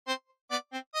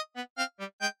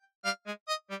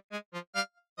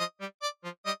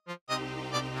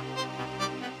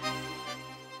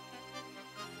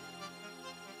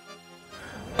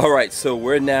All right, so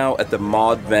we're now at the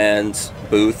ModVans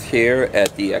booth here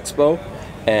at the expo,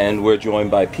 and we're joined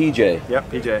by PJ. Yep,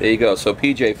 PJ. There you go. So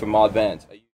PJ from ModVans.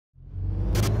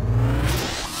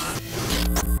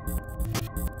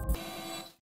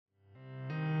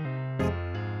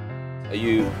 Are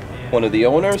you one of the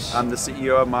owners? I'm the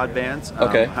CEO of ModVans.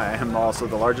 Okay. I am also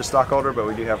the largest stockholder, but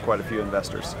we do have quite a few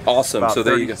investors. Awesome. So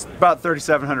there you go. About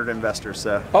 3,700 investors.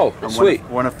 So oh, I'm sweet.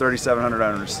 One of 3,700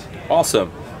 owners.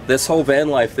 Awesome. This whole van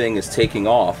life thing is taking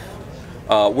off.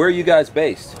 Where are you guys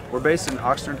based? We're based in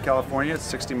Oxnard, California. It's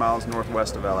 60 miles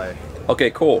northwest of LA. Okay,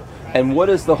 cool. And what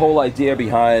is the whole idea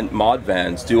behind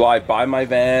ModVans? Do I buy my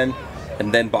van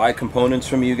and then buy components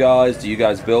from you guys? Do you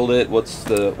guys build it? What's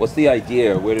the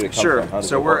idea? Where did it come from? Sure.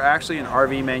 So we're actually an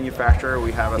RV manufacturer.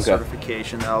 We have a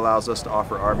certification that allows us to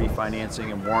offer RV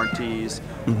financing and warranties.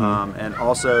 And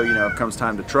also, you know, if it comes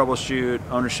time to troubleshoot,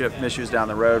 ownership issues down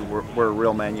the road, we're a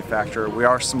real manufacturer. We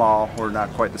are small. We're not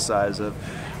quite the size of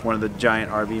one of the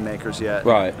giant RV makers yet.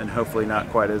 Right. And hopefully not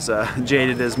quite as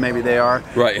jaded as maybe they are.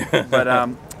 Right.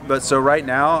 But so right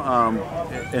now,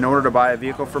 in order to buy a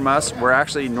vehicle from us,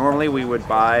 normally we would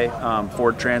buy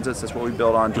Ford Transits. That's what we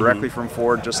build on directly from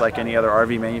Ford, just like any other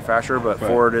RV manufacturer, but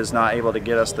Ford is not able to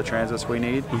get us the Transits we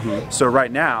need. So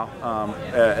right now,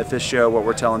 at this show, what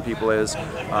we're telling people is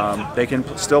they can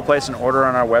still place an order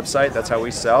on our website. That's how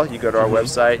we sell. You go to our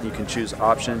website, you can choose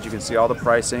options, you can see all the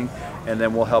pricing, and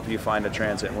then we'll help you find a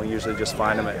Transit. And we usually just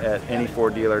find them at any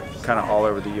Ford dealer kind of all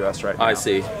over the U.S. right now. I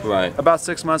see, right. About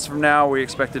 6 months from now, we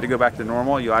expect it to go back to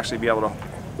normal. You'll actually be able to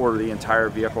order the entire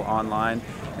vehicle online.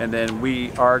 And then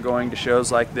we are going to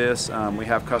shows like this. We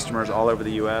have customers all over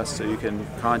the U.S., so you can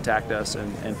contact us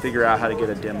and figure out how to get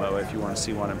a demo if you want to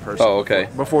see one in person. Oh, okay.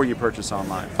 Before you purchase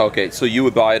online. Okay, so you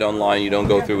would buy it online. You don't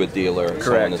go through a dealer. Correct.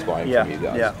 Someone is buying from you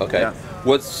guys. Yeah. Okay. Yeah.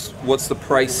 What's the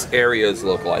price areas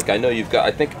look like? I know you've got.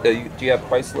 I think do you have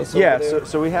price lists? Yeah. Over there?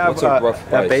 So we have what's a rough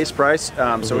price? A base price.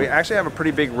 So we actually have a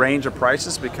pretty big range of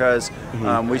prices because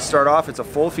we start off. It's a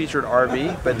full featured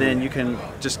RV, but then you can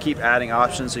just keep adding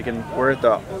options. So you can. We're at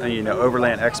the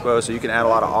Overland Expo, so you can add a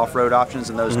lot of off-road options,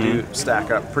 and those do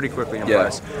stack up pretty quickly in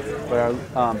price. But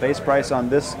our base price on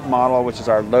this model, which is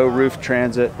our low roof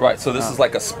Transit. Right. So this is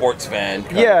like a sports van.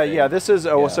 Yeah. This is.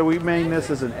 So we made this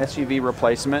as an SUV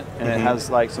replacement, and it has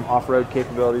like some off-road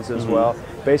capabilities as well.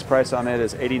 Base price on it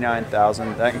is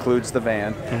 $89,000. That includes the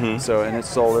van. So and it's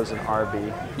sold as an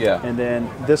RV. Yeah. And then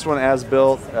this one, as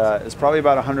built, is probably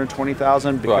about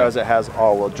 $120,000 because it has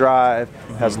all-wheel drive,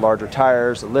 has larger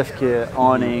tires, a lift kit,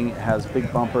 awning, has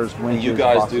big bumpers, winches. And you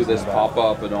guys do this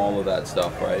pop-up and all of that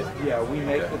stuff, right? Yeah, we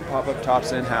make the pop-up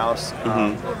tops in-house.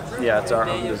 Yeah, it's our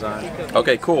own design.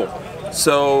 Okay, cool.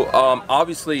 So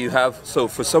obviously you have, so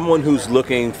for someone who's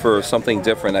looking for something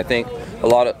different, I think a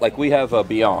lot of, like we have a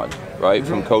Beyond, right,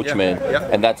 from Coachman,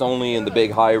 and that's only in the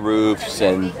big high roofs,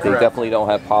 and they definitely don't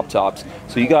have pop tops.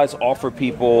 So you guys offer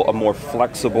people a more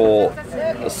flexible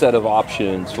set of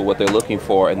options for what they're looking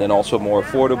for, and then also more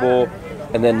affordable.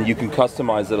 And then you can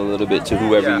customize it a little bit to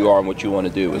whoever you are and what you want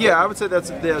to do with it. I would say that's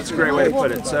a great way to put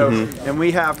it. So, and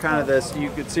we have kind of this, you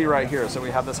could see right here. So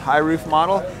we have this high roof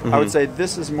model. I would say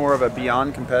this is more of a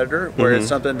Beyond competitor, where it's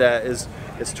something that is,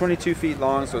 it's 22 feet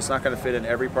long, so it's not going to fit in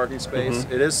every parking space.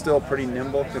 It is still pretty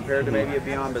nimble compared to maybe a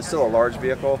Beyond, but still a large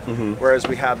vehicle. Whereas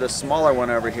we have this smaller one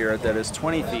over here that is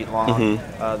 20 feet long.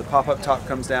 The pop-up top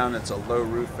comes down. It's a low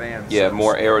roof van. Yeah, so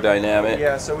more aerodynamic.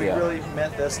 Yeah, so we really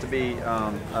meant this to be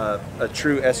a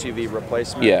true SUV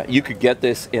replacement. Yeah, you could get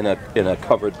this in a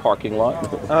covered parking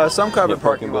lot. Some covered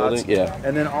parking lots. Building, yeah.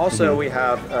 And then also we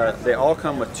have, they all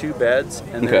come with 2 beds,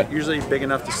 and they're usually big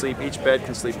enough to sleep. Each bed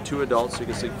can sleep 2 adults, so you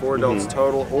can sleep 4 adults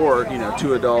total, or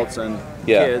 2 adults and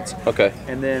kids. Okay.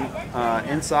 And then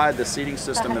inside, the seating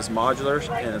system is modular,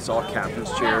 and it's all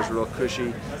captain's chairs, real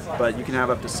cushy, but you can have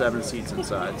up to 7 seats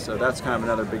inside. So that's kind of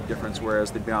another big difference,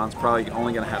 whereas the Beyond's probably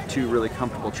only going to have 2 really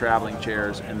comfortable traveling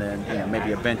chairs, and then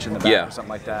maybe a bench in the back or something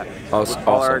like that. Awesome.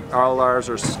 All ours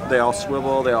are, they all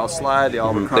swivel, they all slide, they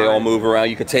all recline. They all move around.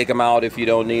 You can take them out if you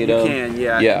don't need them. You can,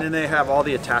 yeah. And then they have all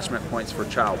the attachment points for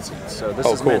child seats. So this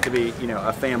is meant to be,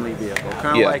 a family vehicle,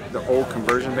 kind of like the old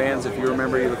conversion vans. If you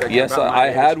remember, you look like I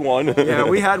had one. Yeah,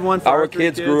 we had one for our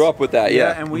kids grew up with that.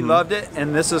 Yeah, and we loved it.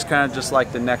 And this is kind of just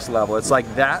like the next level. It's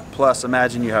like that plus,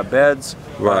 imagine you have beds,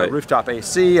 rooftop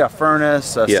AC, a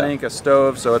furnace, a sink, a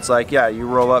stove. So it's like, you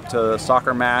roll up to a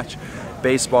soccer match,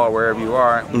 baseball, wherever you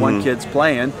are, one kid's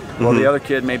playing, well, the other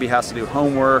kid maybe has to do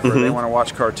homework, or they want to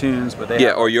watch cartoons, but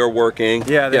they or you're working.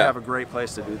 Yeah, they have a great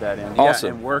place to do that in. Awesome.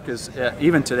 Yeah, and work is,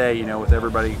 even today, you know, with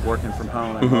everybody working from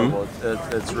home and mobile,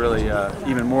 it's really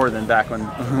even more than back when.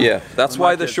 Yeah, that's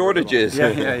why the shortage is.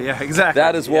 Yeah, exactly.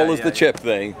 That as well as the chip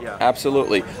thing. Yeah.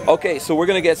 Absolutely. Okay, so we're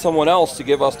going to get someone else to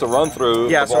give us the run through.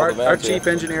 Yeah, of so all the our vans chief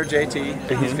engineer,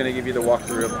 JT, he's going to give you the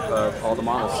walkthrough of all the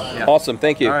models. Yeah. Awesome,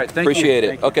 thank you. All right, Appreciate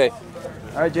it. Okay.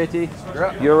 All right, JT, you're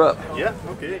up. You're up. Yeah,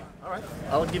 okay. All right.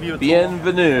 I'll give you a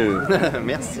Bienvenue.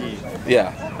 Merci.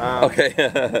 Yeah. Okay.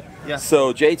 Yeah.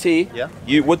 So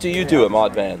JT, what do you do at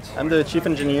ModVans? I'm the chief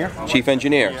engineer. Chief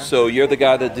engineer. So you're the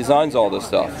guy that designs all this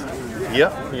stuff.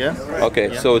 Yeah.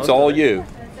 Okay. Yeah, So it's all you.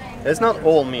 It's not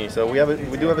all me. So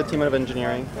we do have a team of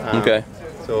engineering. Okay.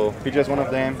 So PJ is one of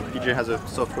them. PJ has a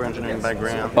software engineering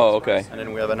background. Oh, okay. And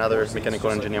then we have another mechanical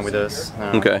engineer with us.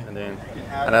 Okay. And then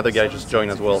another guy just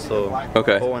joined as well. So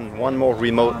okay. Oh, and one more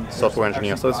remote software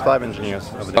engineer. So it's 5 engineers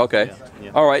over there. Okay.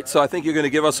 Yeah. All right. So I think you're going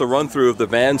to give us a run through of the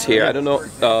vans here. I don't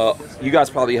know. You guys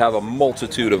probably have a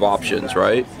multitude of options,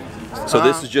 right? So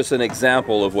this is just an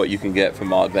example of what you can get from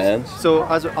ModVans. So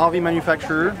as an RV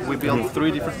manufacturer, we build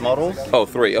 3 different models. Oh,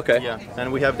 3. Okay. Yeah,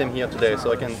 and we have them here today,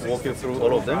 so I can walk you through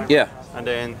all of them. Yeah. And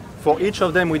then for each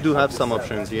of them, we do have some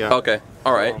options. Yeah. Okay.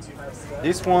 All right.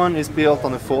 This one is built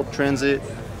on a Ford Transit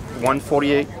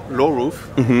 148 low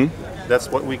roof. That's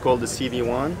what we call the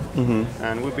CV1.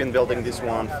 And we've been building this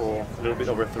one for a little bit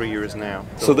over 3 years now.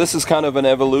 So this is kind of an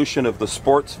evolution of the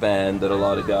sports van that a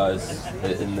lot of guys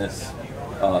in this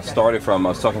started from. I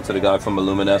was talking to the guy from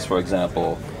Illuminess, for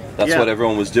example. That's what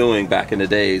everyone was doing back in the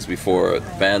days before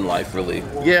van life really.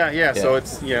 Yeah. So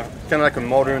it's kind of like a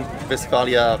modern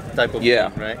Westphalia type of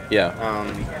thing, right? Yeah.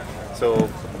 So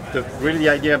really the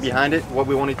idea behind it, what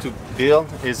we wanted to build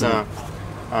is a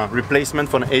replacement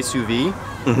for an SUV.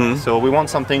 So we want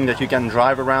something that you can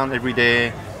drive around every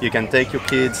day. You can take your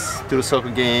kids to the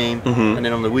soccer game, and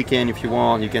then on the weekend, if you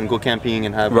want, you can go camping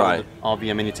and have all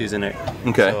the amenities in it.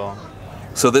 Okay.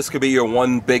 So this could be your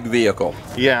one big vehicle.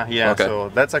 Yeah. Okay. So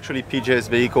that's actually PJ's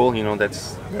vehicle. You know,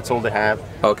 that's all they have.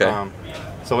 Okay.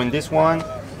 So in this one,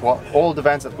 all the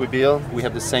vans that we build, we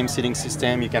have the same seating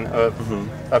system. You can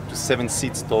up to 7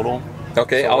 seats total.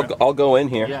 Okay, so I'll go in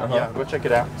here. Yeah, go check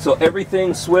it out. So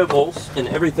everything swivels and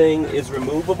everything is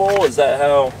removable. Is that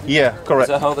how? Yeah, correct. Is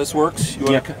that how this works?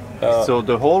 So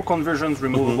the whole conversion is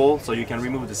removable. So you can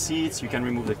remove the seats, you can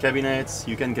remove the cabinets,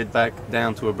 you can get back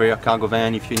down to a bare cargo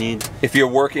van if you need. If you're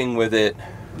working with it.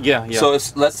 Yeah. So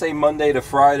let's say Monday to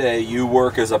Friday you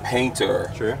work as a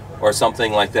painter, sure, or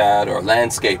something like that, or a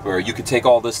landscaper. You could take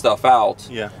all this stuff out.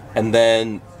 Yeah. And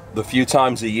then the few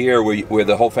times a year where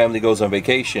the whole family goes on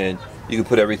vacation, you can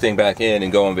put everything back in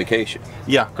and go on vacation.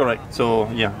 Yeah, correct. So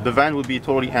the van would be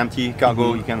totally empty,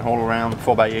 cargo. You can haul around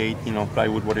 4x8,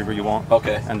 plywood, whatever you want.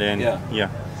 Okay. And then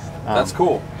that's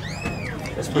cool.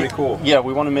 That's pretty cool. Yeah,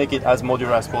 we want to make it as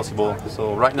modular as possible.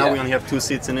 So right now we only have 2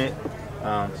 seats in it.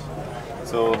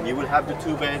 So you will have the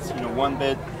 2 beds. One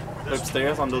bed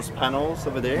upstairs on those panels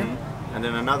over there, and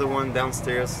then another one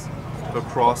downstairs.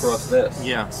 Across this.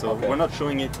 Yeah, so we're not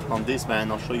showing it on this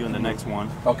van. I'll show you on the next one.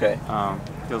 Okay.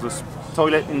 There's a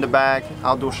toilet in the back,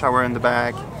 outdoor shower in the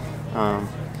back,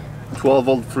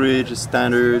 12-volt fridge is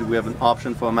standard. We have an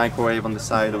option for a microwave on the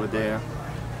side over there.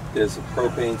 There's a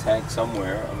propane tank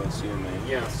somewhere, I'm assuming.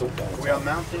 Yeah, so we are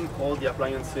mounting all the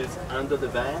appliances under the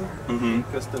van in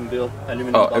custom-built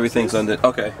aluminum boxes. Everything's under.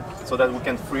 Okay. So that we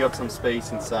can free up some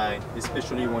space inside,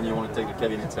 especially when you want to take the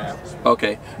cabinets out.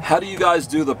 Okay. How do you guys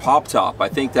do the pop top? I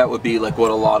think that would be like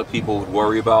what a lot of people would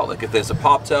worry about. Like if there's a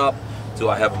pop top, do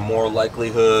I have more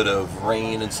likelihood of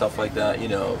rain and stuff like that?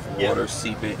 Water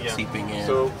seeping in.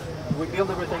 So we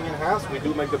build everything in-house. We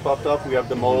do make the pop top. We have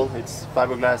the mold. It's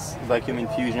fiberglass vacuum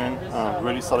infusion,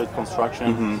 really solid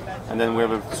construction. And then we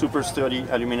have a super sturdy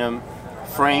aluminum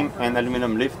frame and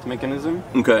aluminum lift mechanism.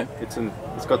 Okay.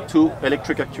 It's got 2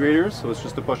 electric actuators, so it's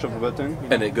just a push of a button.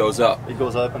 And it goes up. It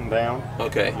goes up and down.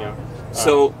 Okay. Yeah.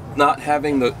 So not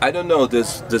having I don't know,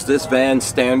 does this van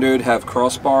standard have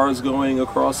crossbars going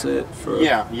across it?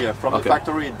 Yeah. From the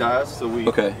factory it does. So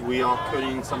we are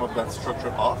cutting some of that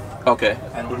structure off. Okay.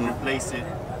 And we replace it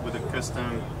with a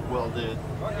custom welded,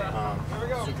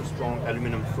 super strong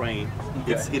aluminum frame.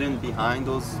 Okay. It's hidden behind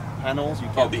those panels. You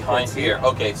can't behind here.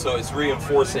 Okay, so it's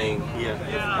reinforcing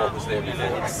what was there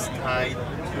before. It's tied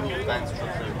to the van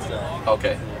structure itself.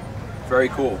 Okay. Very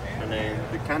cool. And then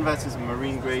the canvas is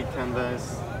marine grade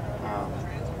canvas.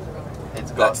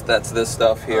 That's this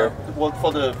stuff here. Well,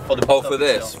 for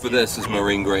this is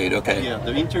marine grade. Okay. Yeah,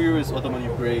 the interior is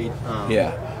automotive grade.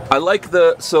 I like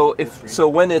the so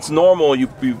when it's normal,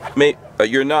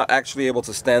 you're not actually able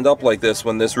to stand up like this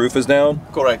when this roof is down.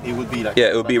 Correct. It would be like,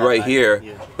 yeah, it would be right here.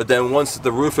 Yeah. But then once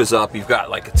the roof is up, you've got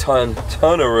like a ton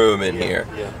of room in here.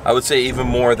 Yeah. I would say even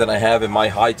more than I have in my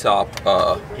high top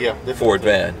Ford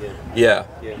van. Yeah.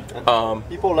 And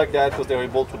people like that because they're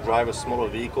able to drive a smaller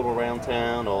vehicle around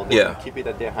town, or they can keep it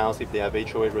at their house if they have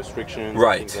HOA restrictions.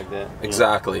 Right. Things like that.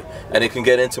 Exactly. And it can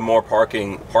get into more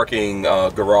parking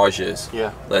garages.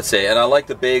 Yeah. Let's say. And I like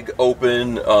the big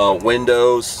open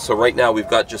windows. So right now we've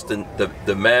got just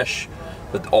the mesh,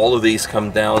 but all of these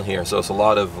come down here, so it's a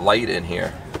lot of light in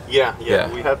here. Yeah.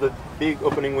 We have the big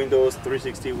opening windows,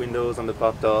 360 windows on the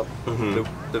top.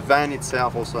 The van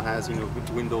itself also has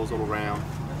windows all around.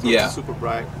 So it's super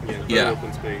bright. Very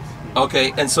open space.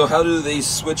 Okay, and so how do these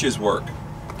switches work?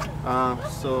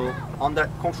 So on that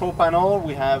control panel,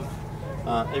 we have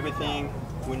everything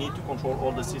we need to control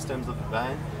all the systems of the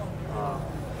van.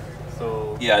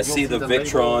 So yeah, I see the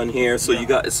Victron here. So you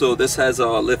got this has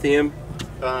lithium.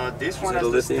 This one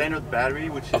has the standard battery,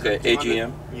 which is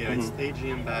AGM. Yeah, it's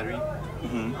AGM battery.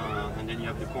 And then you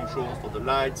have the controls for the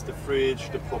lights, the fridge,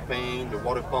 the propane, the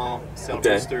water pump, cell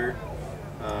booster,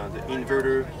 the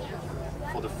inverter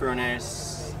for the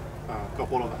furnace, a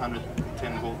couple of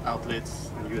 110 volt outlets,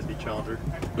 and USB charger.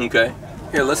 Okay.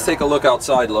 Here, let's take a look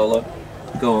outside, Lola.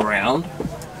 Go around.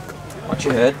 Watch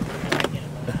your head.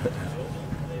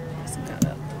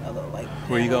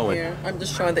 Where are you going? Here. I'm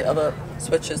just showing the other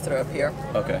switches that are up here.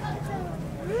 Okay.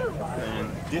 And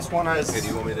this one has do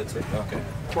you want me to take? Okay.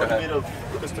 quite a bit of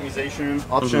customization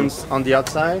options on the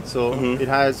outside. So it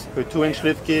has a 2-inch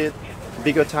lift kit,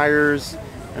 bigger tires,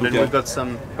 and then we've got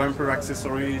some bumper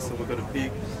accessories. So we've got a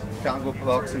big cargo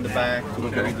box in the back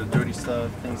to carry the dirty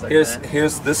stuff, things like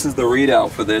that. This is the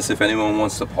readout for this. If anyone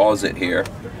wants to pause it here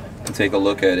and take a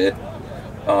look at it,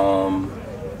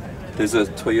 there's a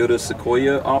Toyota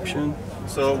Sequoia option.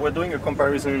 So we're doing a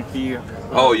comparison here.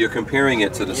 Oh, you're comparing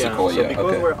it to the Sequoia. So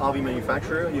because we're RV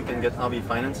manufacturer, you can get RV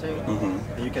financing.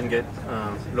 And you can get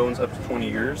loans up to 20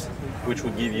 years, which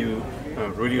would give you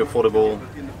really affordable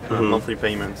monthly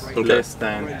payments, less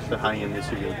than the high-end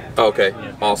SUV. Okay,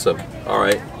 awesome. All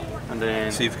right. And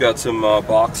then so you've got some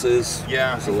boxes.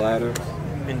 Yeah. There's a ladder.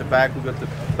 In the back, we've got the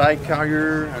bike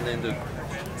carrier, and then the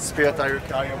spare tire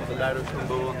carrier with the ladder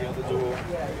combo on the other door.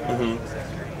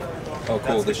 Oh,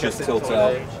 cool. This just tilts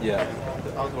out. Yeah.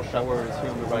 The outdoor shower is here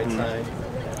on the right side.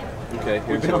 Okay.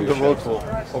 We've been on the road for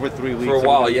over 3 weeks. For a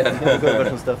while, yeah. We've got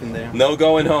some stuff in there. No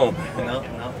going home. No.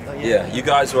 Yeah. You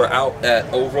guys were out at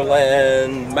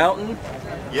Overland Mountain?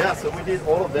 Yeah, so we did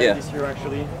all of them this year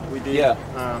actually. We did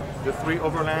the 3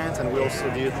 Overlands, and we also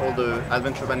did all the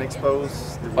Adventure Van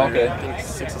Expos. There were, I think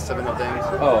 6 or 7 of them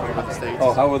over the States.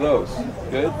 Oh, how were those?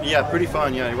 Good? Yeah, pretty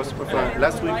fun. Yeah, it was super fun.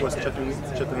 Last week was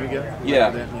Chattanooga.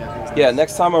 Yeah,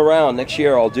 next time around, next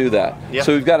year I'll do that. Yeah.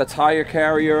 So we've got a tire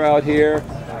carrier out here.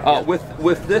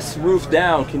 With this roof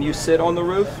down, can you sit on the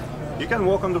roof? You can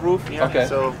walk on the roof, yeah. Okay.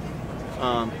 So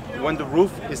when the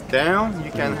roof is down,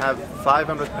 you can have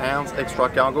 500 pounds extra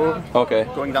cargo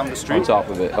going down the street. On top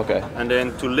of it, okay. And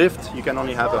then to lift, you can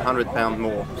only have 100 pounds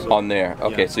more. So, on there,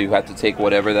 okay. So you have to take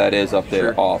whatever that is up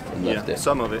there off and lift it.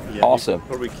 Some of it, Awesome.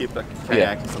 Or we keep like a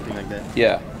kayak or something like that.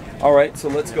 Yeah. All right, so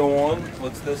let's go on.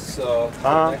 What's this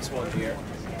next one here?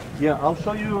 Yeah, I'll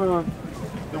show you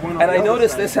the one on And I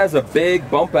noticed this has a big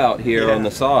bump out here on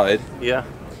the side. Yeah.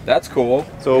 That's cool.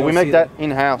 So we make that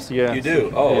in-house, yeah. You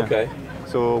do? Oh, okay.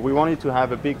 So we wanted to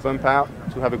have a big bump out,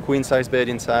 to have a queen size bed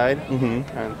inside,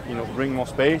 and bring more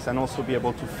space, and also be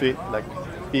able to fit like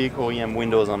big OEM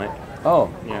windows on it. Oh,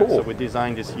 cool. So we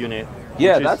designed this unit.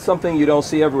 Yeah, that's something you don't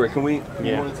see everywhere. Can you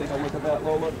want to take a look at that,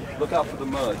 Lola? Look out for the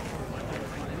mud.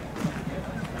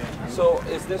 So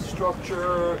is this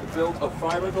structure built of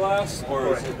fiberglass,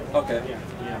 or is it okay?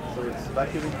 Yeah. So it's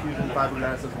vacuum infusion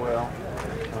fiberglass as well.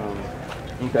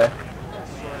 Okay.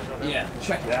 Yeah,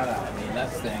 check that out. I mean,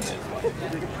 that thing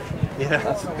is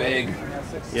that's big.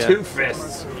 Yeah. 2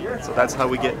 fists. So that's how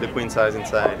we get the queen size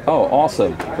inside. Oh,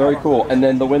 awesome. Very cool. And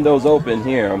then the window's open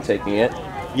here, I'm taking it.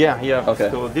 Yeah. Okay.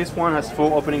 So this one has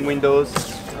 4 opening windows.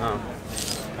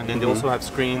 And then they also have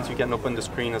screens. You can open the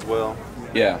screen as well.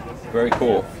 Yeah, very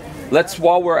cool.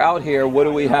 While we're out here, what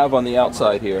do we have on the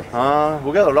outside here?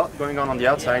 We got a lot going on the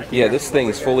outside here. Yeah, this thing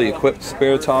is fully equipped,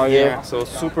 spare tire. Yeah, so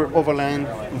super Overland.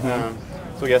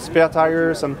 So yeah, spare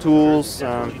tires, some tools,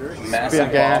 spare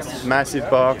gas, box. massive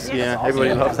box. Yeah,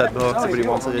 everybody loves that box. Everybody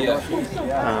wants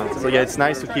it. So yeah, it's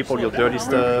nice to keep all your dirty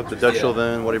stuff, the Dutch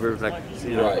oven, whatever, like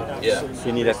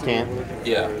you need at camp.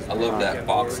 Yeah, I love that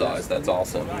box size. That's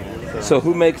awesome. So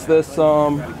who makes this?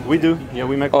 We do. Yeah,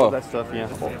 we make all that stuff. Yeah,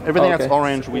 everything that's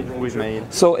orange, we've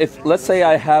made. So if let's say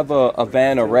I have a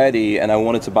van already and I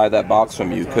wanted to buy that box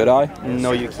from you, could I?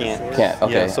 No, you can't. Can't.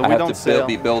 Okay. Yeah, so I we have don't to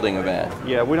be building a van.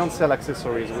 Yeah, we don't sell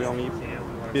accessories. We only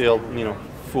build,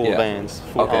 full vans,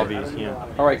 full RVs. Yeah.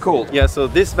 All right. Cool. Yeah. So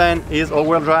this van is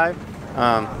all-wheel drive,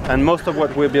 and most of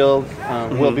what we build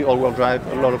will be all-wheel drive.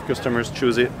 A lot of customers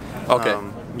choose it. Okay.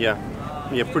 Yeah.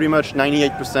 Pretty much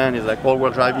 98% is like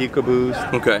all-wheel drive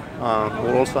EcoBoost. Okay.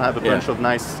 We'll also have a bunch of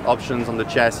nice options on the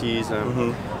chassis.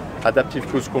 Adaptive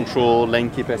cruise control, lane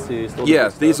keep assist. Yeah,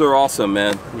 these are awesome,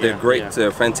 man. They're great. They're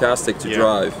fantastic to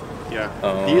drive. Yeah.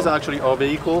 These are actually our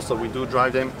vehicles, so we do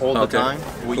drive them all the time.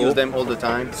 We use them all the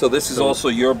time. So this is also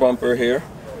your bumper here?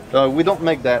 We don't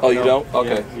make that. Oh, you don't?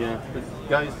 Okay. Yeah. The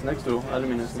guys next to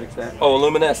Aluminous makes that. Oh,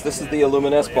 Aluminous. This is the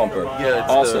Aluminous bumper. Yeah,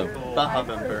 it's awesome. the Baja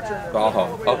bumper.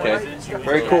 Baja. Okay.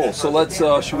 Very cool. So let's,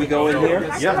 should we go in here?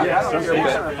 Yeah.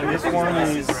 This one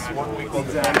is what we call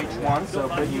the MH1.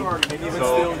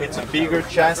 So it's a bigger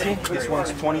chassis. This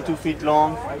one's 22 feet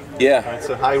long. Yeah. It's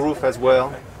a high roof as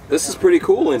well. This is pretty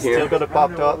cool in here. Still got a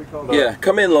pop top. Yeah,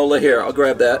 come in, Lola. Here, I'll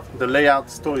grab that. The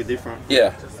layout's totally different.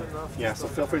 Yeah. Yeah, so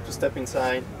feel free to step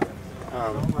inside.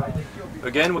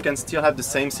 Again, we can still have the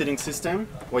same seating system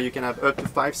where you can have up to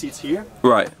 5 seats here.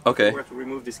 Right, okay. If we were to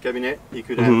remove this cabinet, you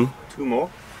could have 2 more.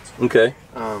 Okay.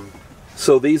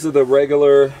 So these are the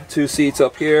regular 2 seats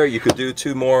up here. You could do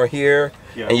 2 more here.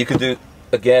 Yeah. And you could do,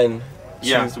 again,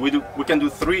 yeah, so we can do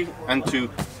 3 and 2.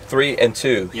 3 and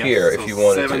 2 here so if you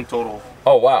wanted 7 total.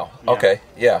 Oh, wow. Yeah. Okay,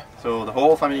 yeah. So the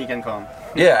whole family can come.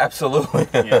 Yeah, absolutely.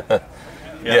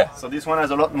 Yeah. So this one has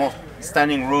a lot more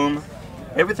standing room.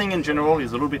 Everything in general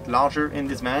is a little bit larger in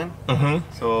this van.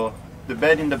 So the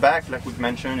bed in the back, like we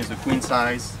mentioned, is a queen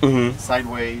size,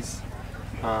 sideways.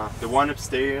 The one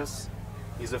upstairs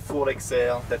is a full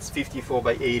XL, that's 54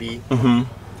 by 80.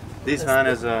 This one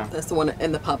has a... That's the one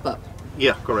in the pop-up.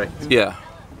 Yeah, correct. Yeah.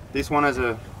 This one has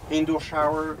a indoor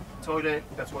shower, toilet,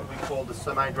 that's what we call the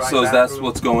semi-dry So bathroom. that's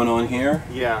what's going on here?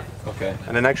 Yeah. Okay.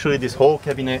 And then actually this whole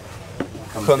cabinet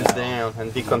comes down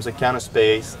and becomes a counter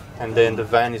space, and then the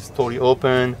van is totally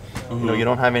open. You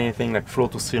don't have anything like floor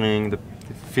to ceiling. It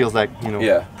feels like,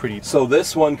 pretty. So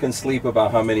this one can sleep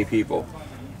about how many people?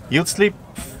 You'd sleep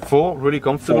 4 really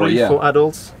comfortably, 4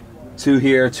 adults. 2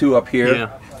 here, 2 up here.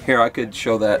 Yeah. Here, I could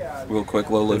show that real quick,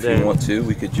 Lola, if you want to.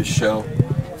 We could just show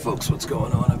folks what's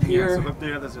going on up here. Yeah, so up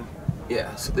there, there's a...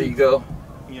 Yeah, so there you go.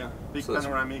 Yeah, big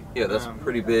panoramic. Yeah, that's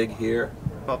pretty big here.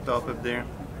 Popped up there.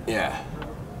 Yeah.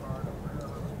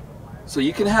 So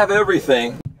you can have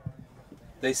everything.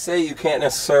 They say you can't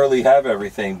necessarily have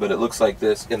everything, but it looks like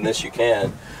this. In this you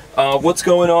can. What's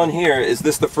going on here? Is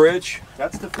this the fridge?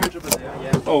 That's the fridge over there,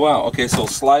 yeah. Oh wow, okay, so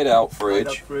slide out fridge.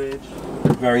 Slide out fridge.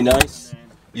 Very nice.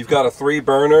 You've got a 3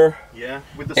 burner. Yeah,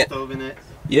 with the stove in it.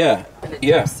 Yeah,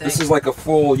 yeah. This is like a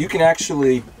full, you can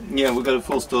actually... Yeah, we got a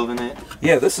full stove in it.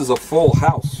 Yeah, this is a full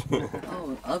house.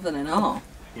 Oh, oven and all.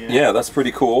 Yeah, that's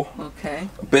pretty cool. Okay.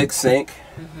 Big sink.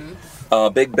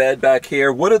 Big bed back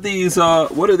here. What are these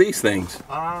things?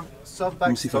 Soft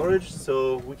bag storage,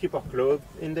 so we keep our clothes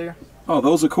in there. Oh,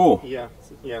 those are cool. Yeah,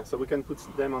 so we can put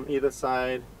them on either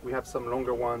side. We have some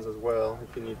longer ones as well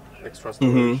if you need extra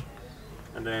storage.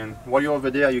 And then while you're over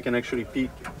there, you can actually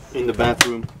peek in the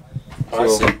bathroom. I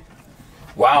see.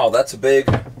 Wow, that's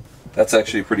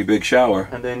actually a pretty big shower.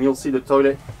 And then you'll see the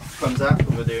toilet comes out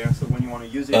over there. So when you want to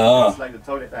use it, you slide the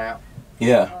toilet out.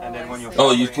 Yeah. And then when you're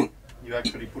showering, you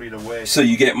actually put it away. So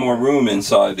you get more room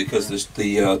inside because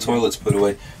the toilet's put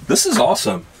away. This is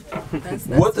awesome.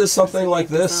 What does something like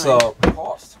this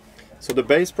cost? So the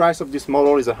base price of this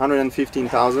model is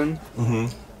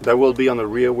 $115,000. That will be on a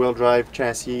rear-wheel drive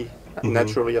chassis,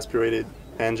 naturally aspirated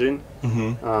engine.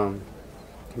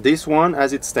 This one,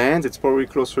 as it stands, it's probably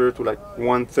closer to like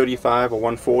 135 or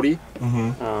 140.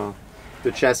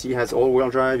 The chassis has all-wheel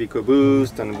drive,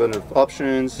 EcoBoost, and a bunch of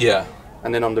options. Yeah.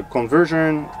 And then on the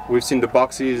conversion, we've seen the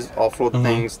boxes, off-road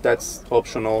things, that's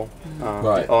optional.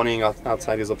 The awning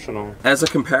outside is optional. As a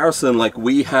comparison, like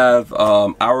we have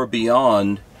our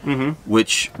Beyond,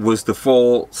 which was the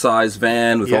full-size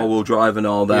van with all-wheel drive and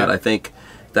all that. I think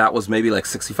that was maybe like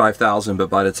 $65,000, but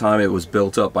by the time it was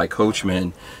built up by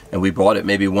Coachmen, and we bought it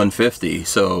maybe $150.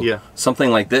 So something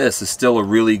like this is still a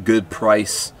really good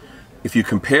price if you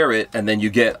compare it, and then you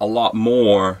get a lot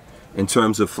more in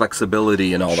terms of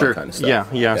flexibility and all that kind of stuff.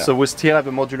 Yeah. So we still have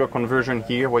a modular conversion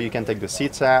here where you can take the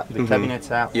seats out, the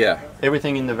cabinets out. Yeah.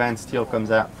 Everything in the van still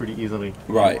comes out pretty easily.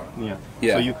 Right. Yeah.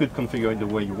 So you could configure it the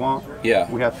way you want.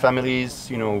 Yeah. We have families,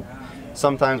 you know,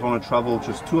 sometimes want to travel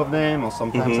just two of them, or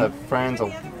sometimes have friends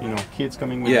or, you know, kids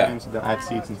coming with them, so they'll add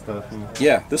seats and stuff.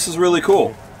 Yeah, this is really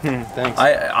cool. Thanks.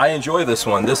 I enjoy this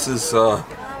one. This is,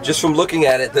 just from looking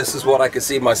at it, this is what I could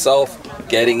see myself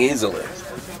getting easily.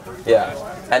 Yeah.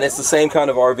 And it's the same kind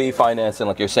of RV financing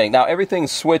like you're saying. Now everything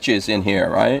switches in here,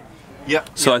 right? Yeah.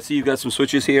 So I see you got some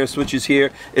switches here, switches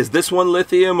here. Is this one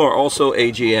lithium or also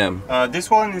AGM? This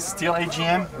one is still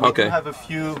AGM. We do have a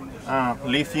few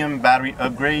lithium battery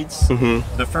upgrades.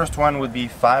 The first one would be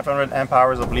 500 amp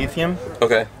hours of lithium.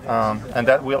 Okay. And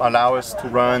that will allow us to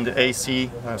run the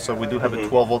AC. So we do have a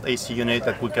 12 volt AC unit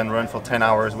that we can run for 10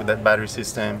 hours with that battery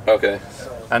system. Okay.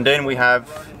 And then we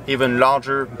have even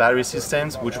larger battery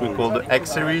systems, which we call the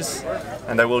X series,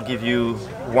 and that will give you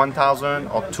 1,000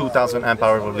 or 2,000 amp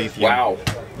hours of lithium. Wow.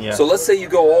 Yeah. So let's say you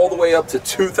go all the way up to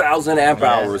 2,000 amp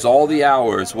hours, all the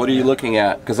hours. What are you looking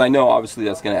at? Because I know obviously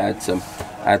that's going to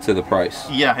add to the price.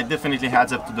 Yeah, it definitely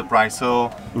adds up to the price.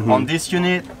 So on this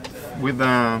unit, with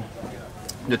the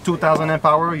 2,000 amp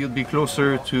hour, you'd be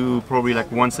closer to probably like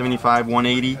 175,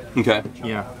 180. Okay.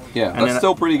 Yeah. Yeah, And that's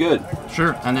still pretty good.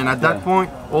 Sure. And then at that point,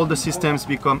 all the systems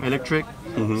become electric.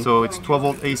 So it's 12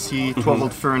 volt AC, 12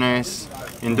 volt furnace,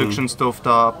 induction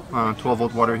stovetop, 12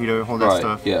 volt water heater, all that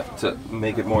stuff. Yeah, to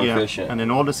make it more efficient. And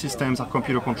then all the systems are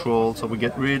computer controlled, so we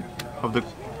get rid of the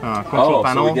control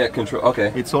panel. So we get control.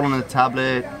 Okay. It's all on a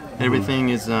tablet. Everything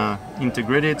is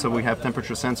integrated, so we have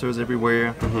temperature sensors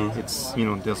everywhere. It's, you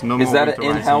know, there's no more. Is that an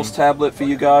in-house tablet for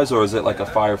you guys, or is it like a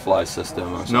Firefly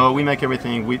system or something? No, we make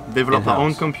everything. We develop our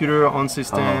own computer, own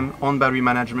system, own battery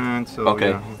management. So,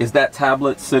 okay. Is that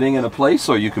tablet sitting in a place,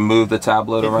 or you can move the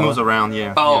tablet around? It moves around,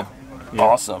 yeah. Oh,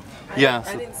 awesome. Yeah.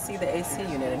 I didn't see the AC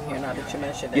unit in here now that you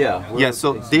mentioned it. Yeah,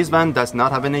 so this van does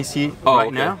not have an AC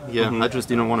right now. Yeah, I just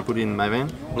didn't want to put it in my van.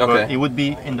 But it would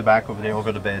be in the back over there,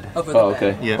 over the bed. Over the bed.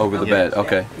 Okay. Yeah. Over the bed.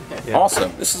 Okay.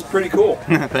 Awesome. This is pretty cool.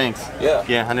 Thanks. Yeah.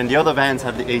 Yeah, and then the other vans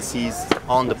have the ACs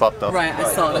on the pop top. Right, I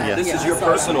saw that. Yeah. This is your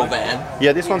personal van.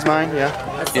 Yeah, this one's mine. Yeah.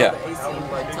 I saw the AC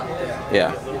right top there.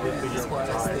 Yeah.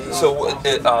 So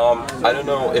I don't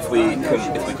know if we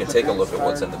can take a look at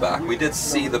what's in the back. We did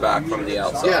see the back from the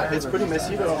outside. Yeah, it's pretty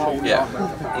messy, but I'll show you.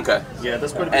 Yeah. Okay. Yeah,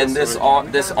 that's quite a bit. And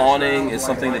this awning is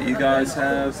something that you guys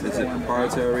have? Is it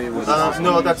proprietary?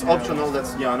 No, that's optional.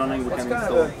 That's an awning we can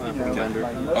install from the vendor.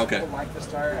 Okay.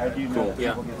 Cool.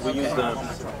 Yeah, we use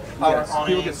the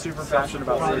People get super passionate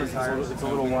about this. It's a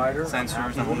little wider.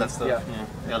 sensors and all that stuff.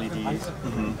 Yeah, LEDs.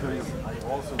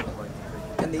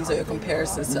 And these are your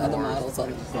comparisons to other models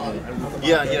on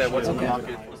Yeah, what's on the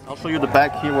market. I'll show you the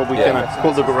back here where we can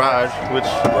call the garage, which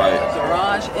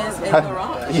garage is a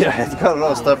garage. yeah, it's got a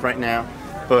lot of stuff right now.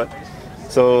 But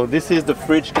so this is the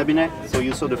fridge cabinet. So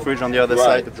you saw the fridge on the other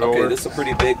side, the drawer. Okay, this is a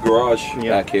pretty big garage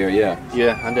back here, yeah.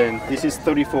 Yeah, and then this is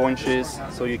 34 inches,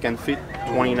 so you can fit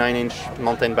 29-inch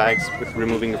mountain bikes with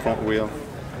removing the front wheel.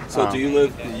 So do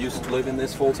you used to live in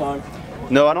this full time?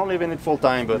 No, I don't live in it full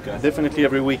time, but definitely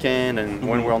every weekend and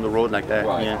when we're on the road like that.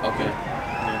 Right. Yeah. Okay.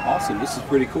 Awesome. This is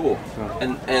pretty cool.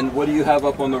 And what do you have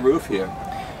up on the roof here?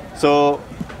 So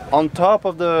on top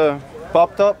of the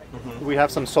pop top, we have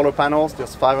some solar panels.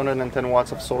 There's 510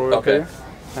 watts of solar up there.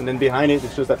 And then behind it,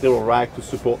 it's just that little rack to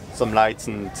support some lights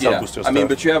and cell booster stuff. I mean,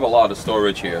 but you have a lot of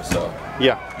storage here, so.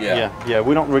 Yeah.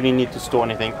 We don't really need to store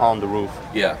anything on the roof.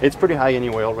 Yeah. It's pretty high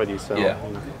anyway already, so. Yeah.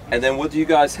 And then what do you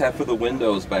guys have for the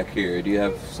windows back here? Do you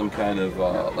have some kind of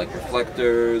like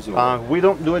reflectors? Or? We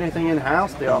don't do anything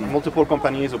in-house. There are multiple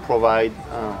companies who provide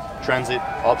transit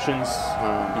options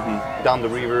down the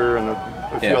river and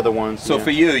a few other ones. So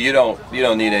for you, you don't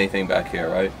need anything back here,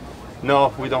 right?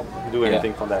 No, we don't do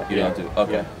anything for that. You don't do.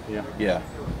 Okay. Yeah.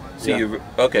 So you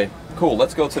okay? Cool.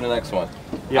 Let's go to the next one.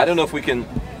 I don't know if we can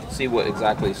see what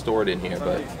exactly is stored in here,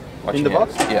 but in the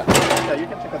box? Yeah. Yeah, you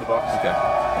can check out the box. Okay.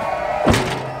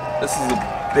 This is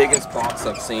the biggest box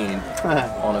I've seen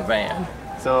on a van.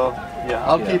 So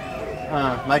I'll keep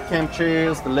my camp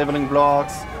chairs, the leveling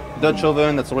blocks, Dutch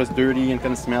oven that's always dirty and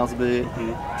kind of smells a bit,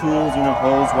 tools,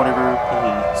 hose, whatever,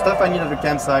 stuff I need at the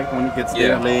campsite when it gets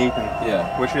there late,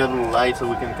 and we should have a little light so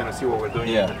we can kind of see what we're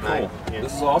doing at night. Yeah.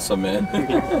 This is awesome, man.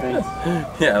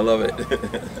 Thanks. Yeah, I love it.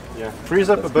 Frees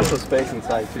up a bunch of space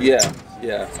inside too.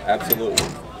 Yeah, absolutely.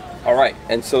 All right,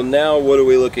 and so now what are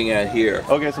we looking at here?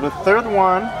 Okay, so the third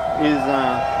one is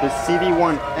the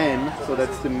CV1N, so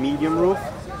that's the medium roof.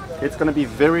 It's going to be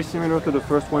very similar to the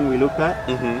first one we looked at,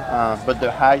 but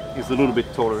the height is a little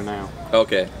bit taller now.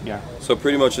 Okay. Yeah. So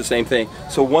pretty much the same thing.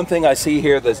 So one thing I see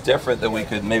here that's different that we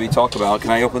could maybe talk about. Can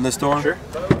I open this door? Sure.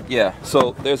 Yeah.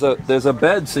 So there's a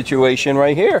bed situation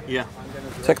right here. Yeah.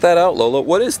 Check that out, Lola.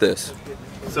 What is this?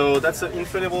 So that's an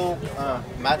inflatable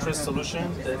mattress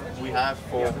solution that we have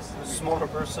for smaller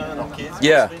person or kids.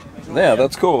 Yeah. mostly. Yeah,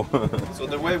 that's cool. So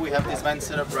the way we have this van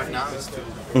set up right now is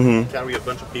to carry a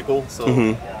bunch of people. So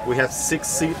we have 6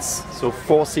 seats, so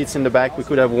 4 seats in the back. We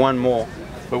could have one more,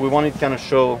 but we wanted to kind of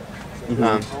show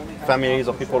families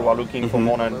or people who are looking for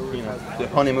more than the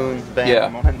honeymoon van, Yeah.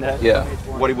 more than that. Yeah.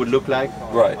 What it would look like.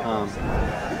 Right.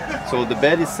 So the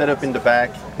bed is set up in the back.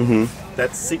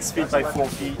 That's 6 feet by 4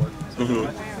 feet.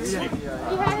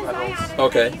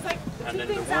 Okay. And then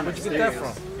the one upstairs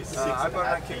is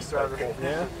 6 feet.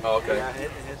 Yeah. Oh, okay.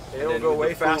 It'll go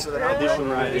way faster than Additional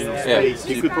Yeah. space.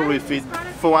 You could probably fit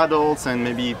 4 adults and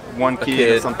maybe 1 A kid, or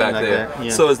kid something back like there. that.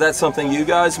 Yeah. So is that something you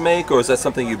guys make, or is that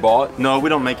something you bought? No, we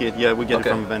don't make it. Yeah, we get Okay.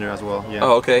 it from a vendor as well. Yeah.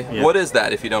 Oh, okay. Yeah. What is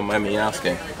that, if you don't mind me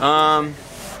asking?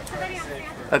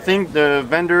 I think the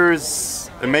vendor's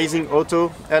Amazing Auto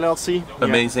LLC. Yeah.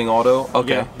 Amazing Auto.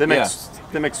 Okay. Yeah.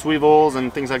 They make swivels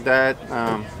and things like that.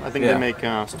 I think Yeah. they make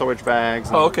storage bags.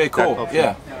 and Oh, okay, that cool. option.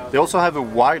 Yeah. They also have a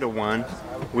wider one,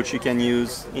 which you can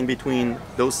use in between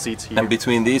those seats here. And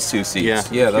between these two seats.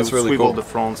 yeah, Yeah, that's you really swivel cool. the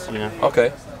fronts. Yeah.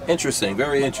 Okay. Interesting.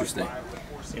 Very interesting.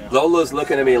 Lola's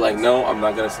looking at me like, no, I'm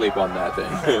not gonna sleep on that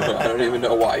thing. I don't even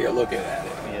know why you're looking at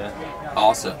it. Yeah.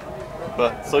 Awesome.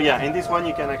 But so yeah, in this one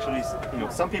you can actually,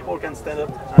 some people can stand up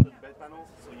under the bed panels,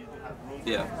 so you do have room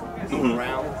Yeah. to move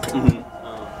around.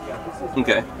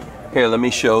 Okay. Here, let me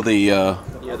show the. Yeah,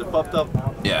 the popped up.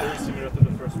 Yeah. Very similar to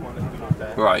the first one that we looked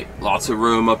at. Right. Lots of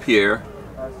room up here.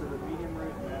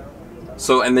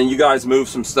 So, and then you guys move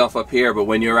some stuff up here, but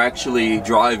when you're actually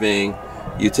driving,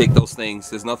 you take those things.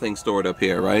 There's nothing stored up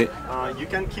here, right? You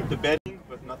can keep the bedding,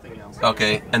 but nothing else.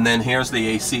 Okay. And then here's the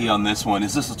AC on this one.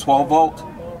 Is this a 12 volt?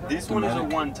 This one is a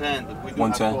Pneumatic? 110, but we do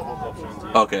 110? have 12 volt options.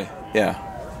 Yeah. Okay. Yeah.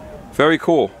 Very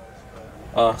cool.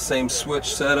 Same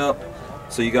switch setup,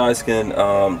 so you guys can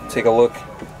take a look.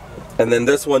 And then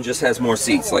this one just has more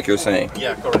seats, like you're saying.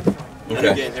 Yeah, correct. And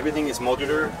Okay. again, everything is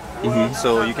modular,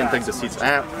 so you can take the seats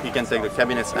out, you can take the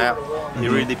cabinets out. It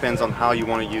really depends on how you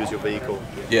want to use your vehicle.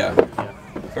 Yeah.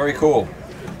 Very cool.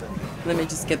 Let me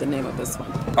just get the name of this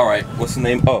one. All right. What's the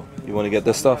name? Oh, you want to get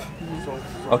this stuff?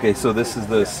 Okay. So this is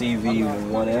the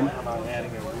CV1M.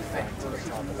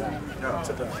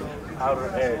 To the outer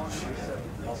edge.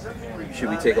 Should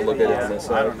we take a look at it on this I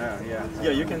side? don't know. Yeah.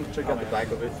 Yeah, you can check out the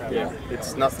back of it. Yeah,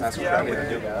 it's not as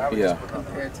crowded. Yeah.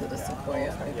 Compared to the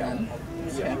Sequoia again.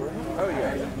 Okay. Oh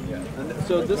yeah.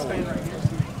 So this thing.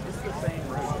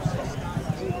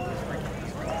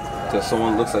 So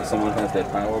someone looks like someone has their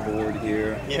power board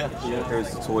here. Yeah, yeah.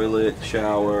 Here's the toilet,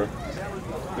 shower.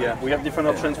 Yeah, we have different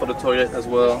options for the toilet as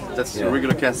well. That's Yeah. a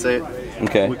regular cassette.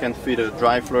 Okay. We can fit a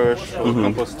dry flush or a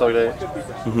compost toilet.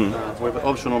 We have an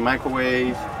optional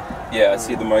microwave. Yeah, I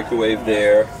see the microwave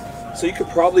there. So you could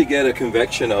probably get a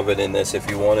convection oven in this if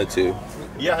you wanted to.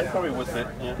 Yeah, it probably would fit.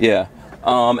 Yeah. Yeah.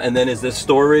 And then is this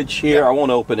storage here? I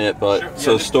won't open it, but Sure, yeah,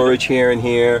 so just- storage here and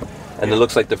here, and it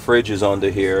looks like the fridge is under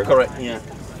here. Correct. Yeah.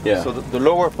 Yeah. So the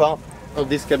lower part of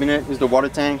this cabinet is the water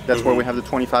tank. That's where we have the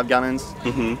 25 gallons.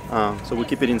 So we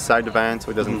keep it inside the van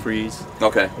so it doesn't freeze.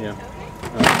 Okay. Yeah.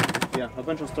 Yeah, a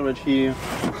bunch of storage here,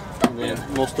 and then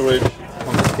more storage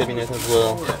on this cabinet as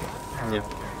well. Yeah.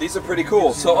 These are pretty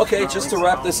cool. So, okay, just to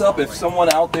wrap this up, if someone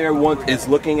out there is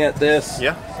looking at this,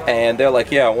 Yeah. and they're like,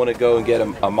 yeah, I want to go and get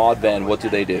a mod van, what do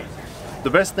they do? The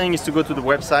best thing is to go to the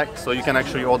website, so you can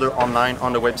actually order online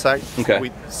on the website. Okay.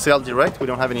 We sell direct. We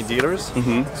don't have any dealers.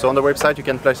 So on the website you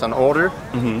can place an order,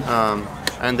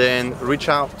 and then reach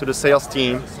out to the sales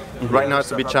team. Right now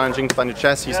it's a bit challenging to find a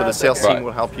chassis, so the sales Right. team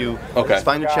will help you Okay.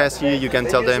 find a chassis. You can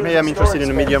tell them, hey, I'm interested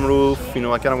in a medium roof.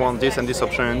 I kind of want this and this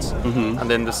options, and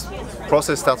then the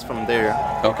process starts from there.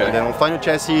 Okay. And then we'll find a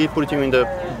chassis, put you in the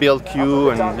build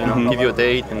queue, and give you a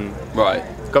date and Right.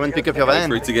 come and pick up your van.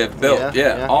 For it to get built. Yeah,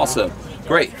 Yeah, yeah. awesome.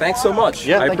 Great. Thanks so much.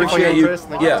 Yeah, I thank you for appreciate your interest.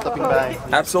 Thank you Yeah, for stopping by.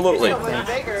 absolutely.